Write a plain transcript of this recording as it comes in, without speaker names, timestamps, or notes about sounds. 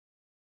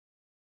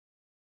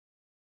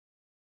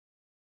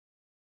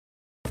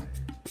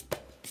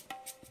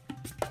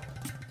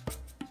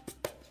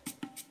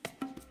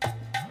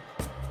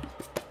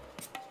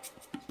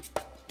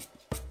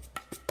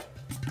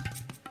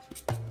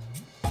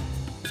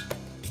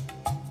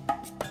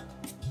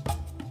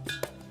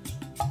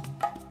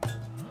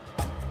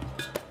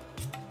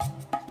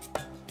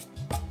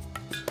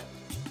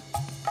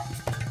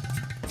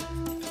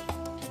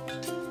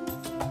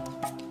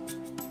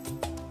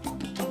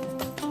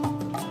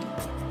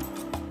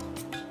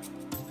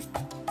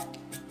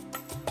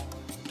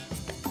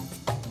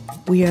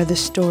We are the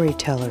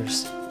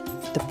storytellers,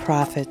 the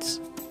prophets,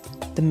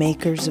 the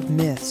makers of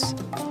myths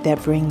that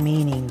bring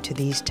meaning to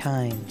these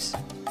times.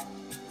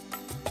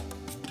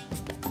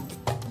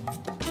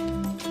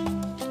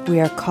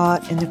 We are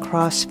caught in the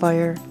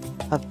crossfire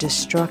of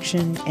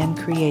destruction and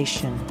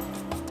creation,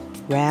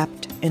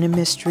 wrapped in a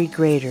mystery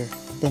greater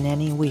than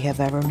any we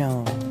have ever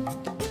known.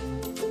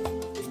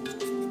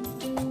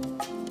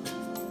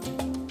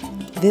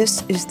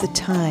 This is the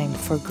time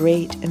for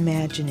great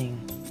imagining,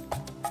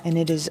 and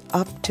it is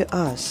up to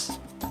us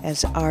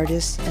as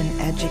artists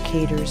and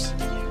educators,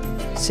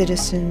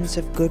 citizens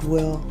of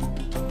goodwill,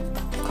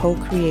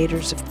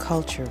 co-creators of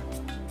culture,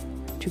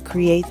 to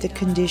create the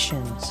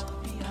conditions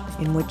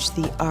in which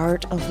the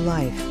art of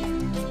life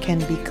can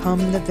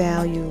become the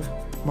value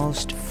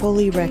most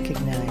fully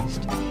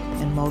recognized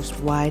and most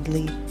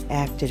widely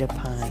acted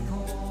upon.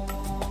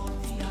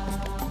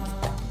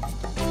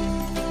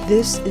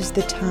 This is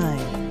the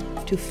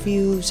time to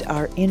fuse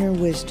our inner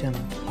wisdom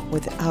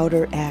with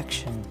outer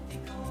action,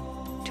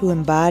 to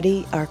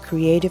embody our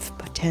creative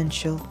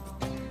potential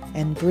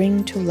and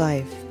bring to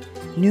life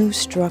new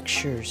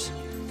structures,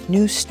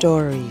 new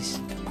stories,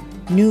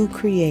 new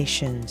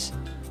creations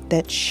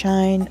that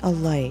shine a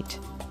light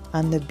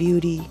on the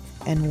beauty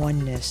and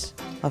oneness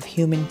of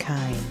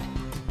humankind.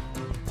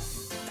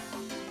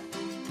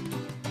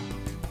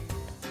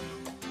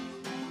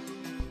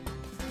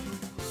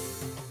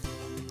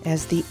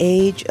 As the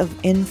age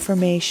of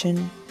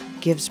information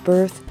gives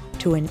birth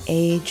to an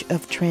age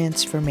of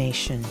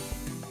transformation,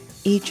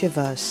 each of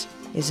us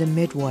is a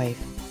midwife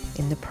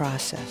in the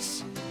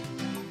process.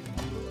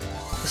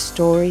 The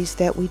stories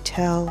that we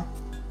tell,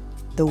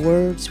 the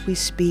words we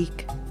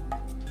speak,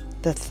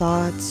 the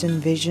thoughts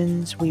and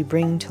visions we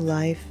bring to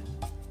life,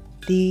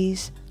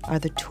 these are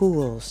the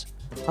tools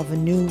of a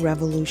new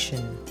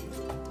revolution.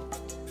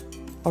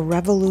 A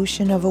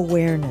revolution of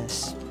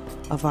awareness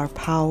of our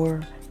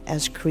power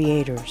as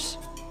creators.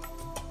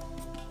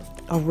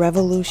 A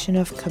revolution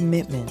of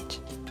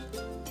commitment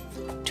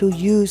to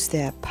use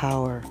that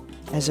power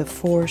as a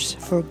force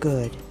for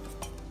good.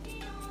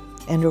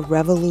 And a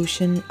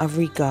revolution of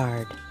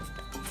regard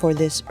for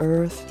this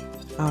earth,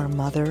 our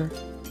mother,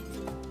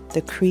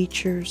 the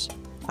creatures,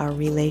 our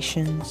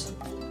relations,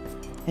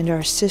 and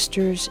our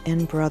sisters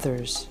and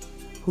brothers,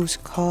 whose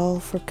call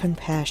for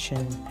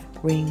compassion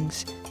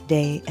rings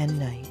day and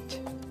night.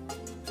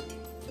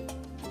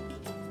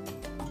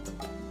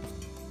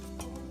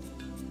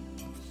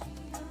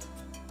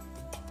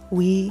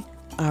 We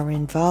are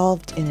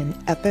involved in an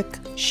epic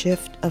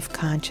shift of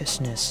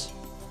consciousness,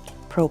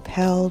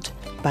 propelled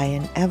by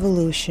an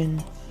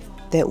evolution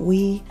that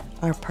we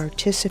are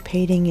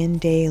participating in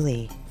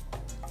daily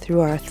through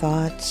our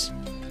thoughts,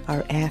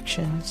 our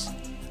actions,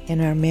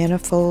 and our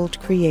manifold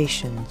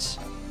creations.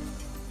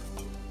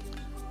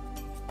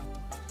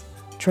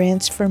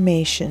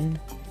 Transformation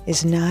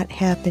is not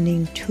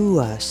happening to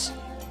us,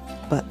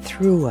 but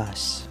through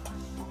us.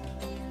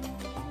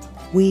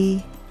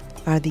 We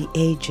are the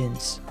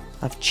agents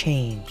of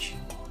change.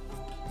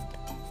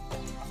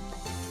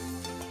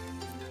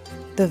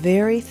 The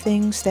very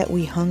things that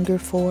we hunger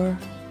for,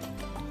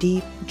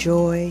 deep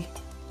joy,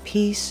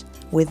 peace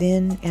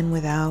within and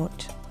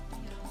without,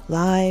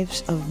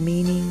 lives of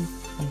meaning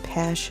and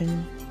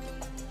passion,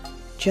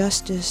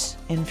 justice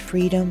and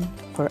freedom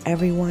for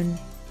everyone,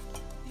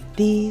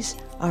 these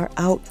are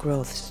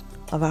outgrowths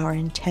of our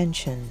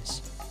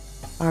intentions,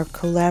 our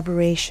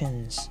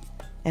collaborations,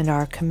 and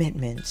our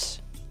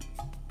commitments.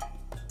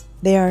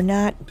 They are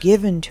not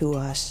given to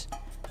us,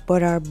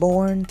 but are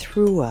born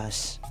through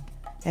us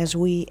as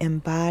we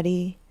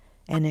embody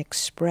and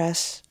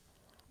express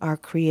our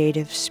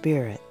creative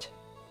spirit.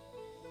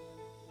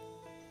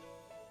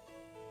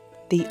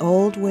 The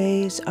old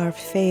ways are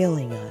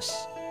failing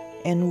us,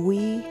 and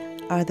we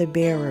are the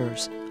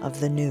bearers of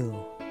the new.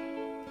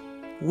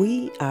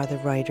 We are the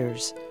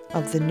writers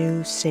of the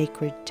new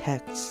sacred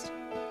texts.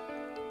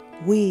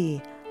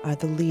 We are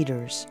the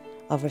leaders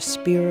of a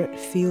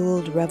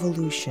spirit-fueled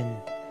revolution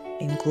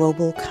in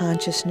global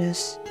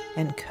consciousness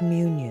and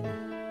communion.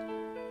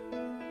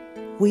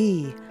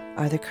 We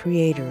are the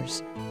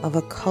creators of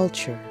a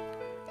culture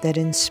that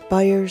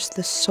inspires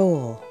the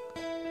soul,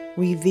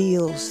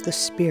 reveals the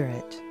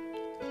spirit,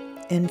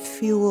 and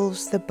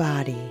fuels the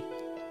body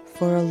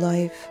for a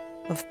life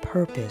of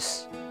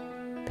purpose,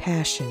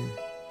 passion,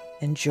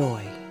 and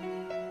joy.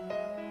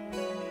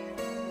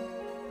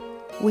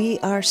 We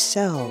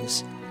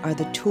ourselves are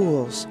the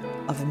tools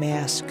of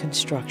mass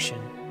construction.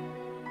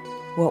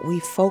 What we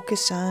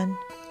focus on,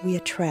 we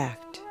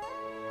attract.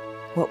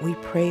 What we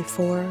pray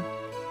for,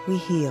 we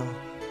heal.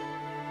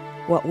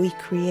 What we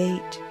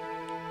create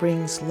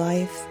brings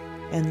life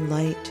and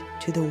light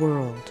to the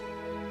world.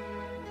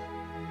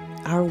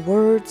 Our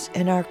words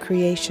and our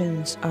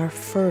creations are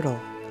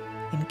fertile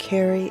and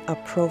carry a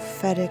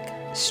prophetic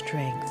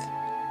strength,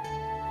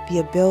 the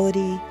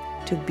ability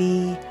to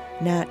be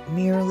not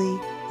merely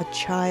a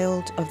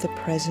child of the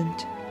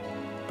present,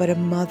 but a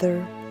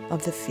mother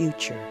of the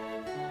future.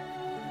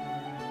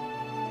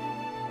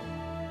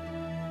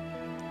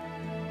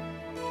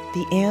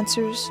 The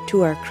answers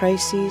to our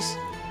crises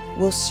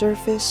will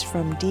surface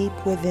from deep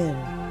within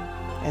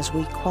as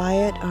we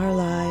quiet our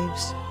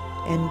lives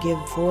and give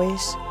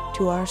voice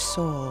to our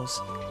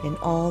souls in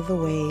all the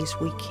ways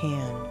we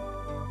can.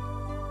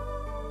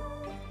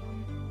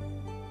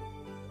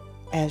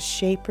 As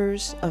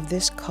shapers of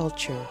this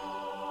culture,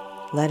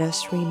 let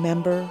us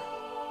remember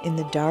in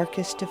the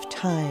darkest of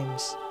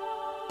times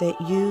that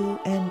you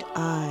and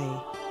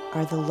I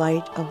are the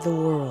light of the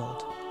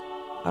world,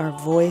 our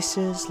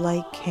voices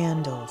like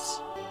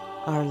candles,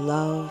 our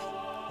love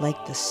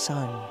like the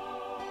sun.